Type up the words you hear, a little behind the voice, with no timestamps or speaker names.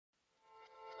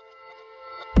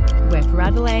we're for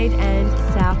Adelaide and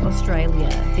South Australia.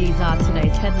 These are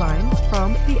today's headlines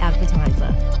from The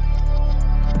Advertiser.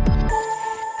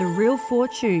 The real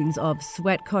fortunes of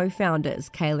Sweat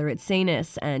co-founders Kayla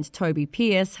Itsines and Toby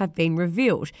Pearce have been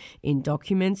revealed in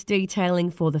documents detailing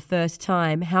for the first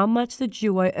time how much the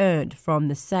duo earned from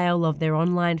the sale of their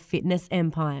online fitness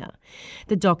empire.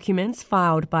 The documents,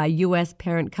 filed by US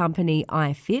parent company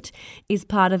iFit, is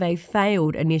part of a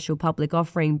failed initial public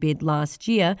offering bid last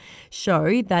year,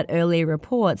 show that earlier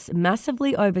reports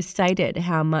massively overstated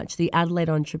how much the Adelaide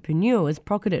entrepreneurs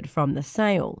pocketed from the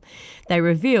sale. They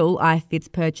reveal iFit's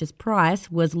purchase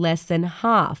price was less than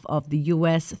half of the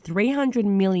US $300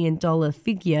 million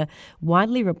figure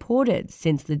widely reported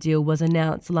since the deal was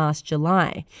announced last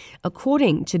July.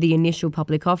 According to the initial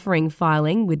public offering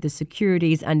filing with the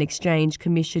Securities and Exchange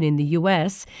Commission in the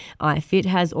US, iFit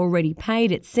has already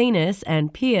paid Itsines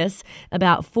and Pearce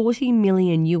about $40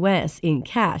 million US in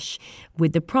cash,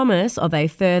 with the promise of a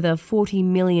further $40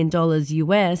 million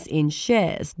US in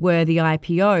shares were the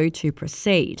IPO to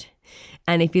proceed.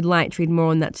 And if you'd like to read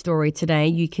more on that story today,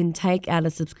 you can take out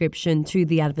a subscription to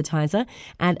The Advertiser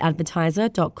at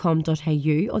advertiser.com.au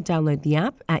or download the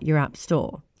app at your app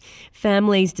store.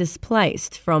 Families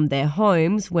displaced from their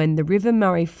homes when the River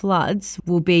Murray floods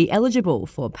will be eligible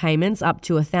for payments up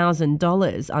to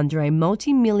 $1,000 under a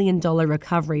multi-million-dollar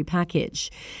recovery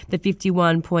package. The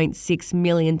 $51.6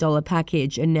 million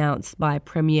package announced by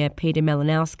Premier Peter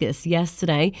Malinauskas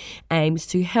yesterday aims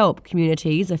to help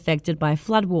communities affected by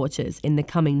floodwaters in the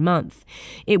coming month.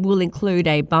 It will include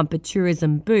a bumper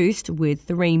tourism boost with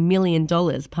 $3 million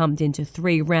pumped into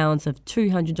 3 rounds of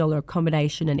 $200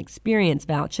 accommodation and experience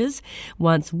vouchers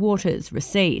once waters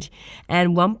recede,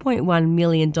 and $1.1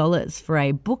 million for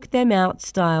a Book Them Out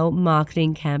style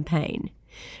marketing campaign.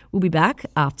 We'll be back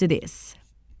after this.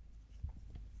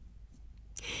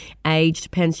 Aged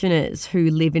pensioners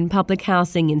who live in public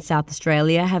housing in South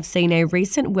Australia have seen a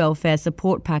recent welfare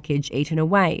support package eaten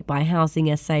away by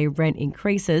Housing SA rent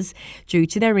increases due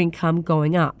to their income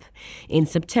going up. In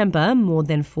September, more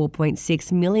than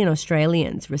 4.6 million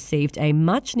Australians received a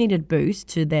much-needed boost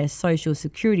to their social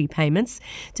security payments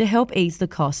to help ease the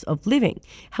cost of living.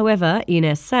 However,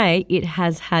 in SA, it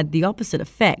has had the opposite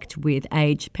effect, with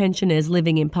aged pensioners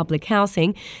living in public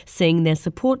housing seeing their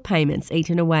support payments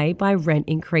eaten away by rent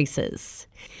increases.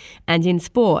 And in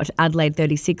sport, Adelaide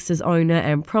 36's owner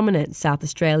and prominent South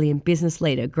Australian business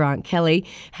leader Grant Kelly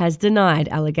has denied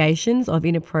allegations of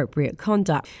inappropriate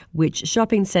conduct, which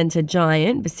shopping centre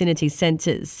giant Vicinity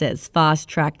Centres says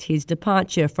fast-tracked his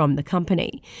departure from the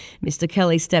company. Mr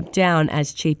Kelly stepped down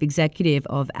as chief executive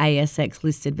of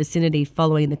ASX-listed Vicinity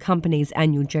following the company's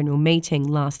annual general meeting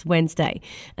last Wednesday,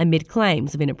 amid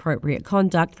claims of inappropriate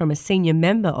conduct from a senior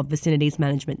member of Vicinity's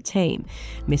management team.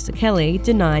 Mr Kelly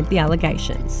denied the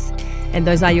allegations. And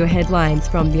those are your headlines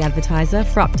from The Advertiser.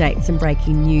 For updates and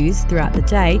breaking news throughout the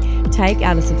day, take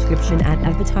out a subscription at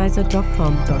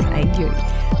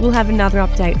advertiser.com.au. We'll have another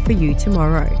update for you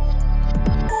tomorrow.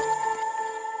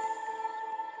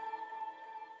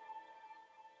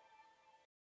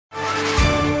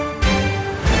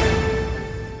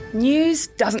 News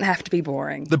doesn't have to be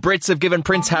boring. The Brits have given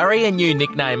Prince Harry a new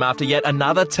nickname after yet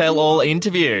another tell-all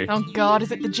interview. Oh God,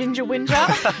 is it the Ginger Whinger?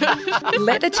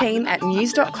 Let the team at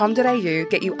news.com.au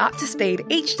get you up to speed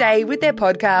each day with their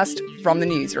podcast, From the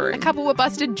Newsroom. A couple were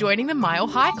busted joining the Mile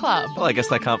High Club. Well, I guess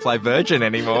they can't fly Virgin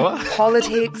anymore.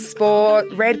 Politics,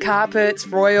 sport, red carpets,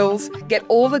 royals. Get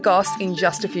all the goss in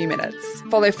just a few minutes.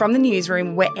 Follow From the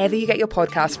Newsroom wherever you get your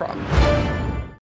podcast from.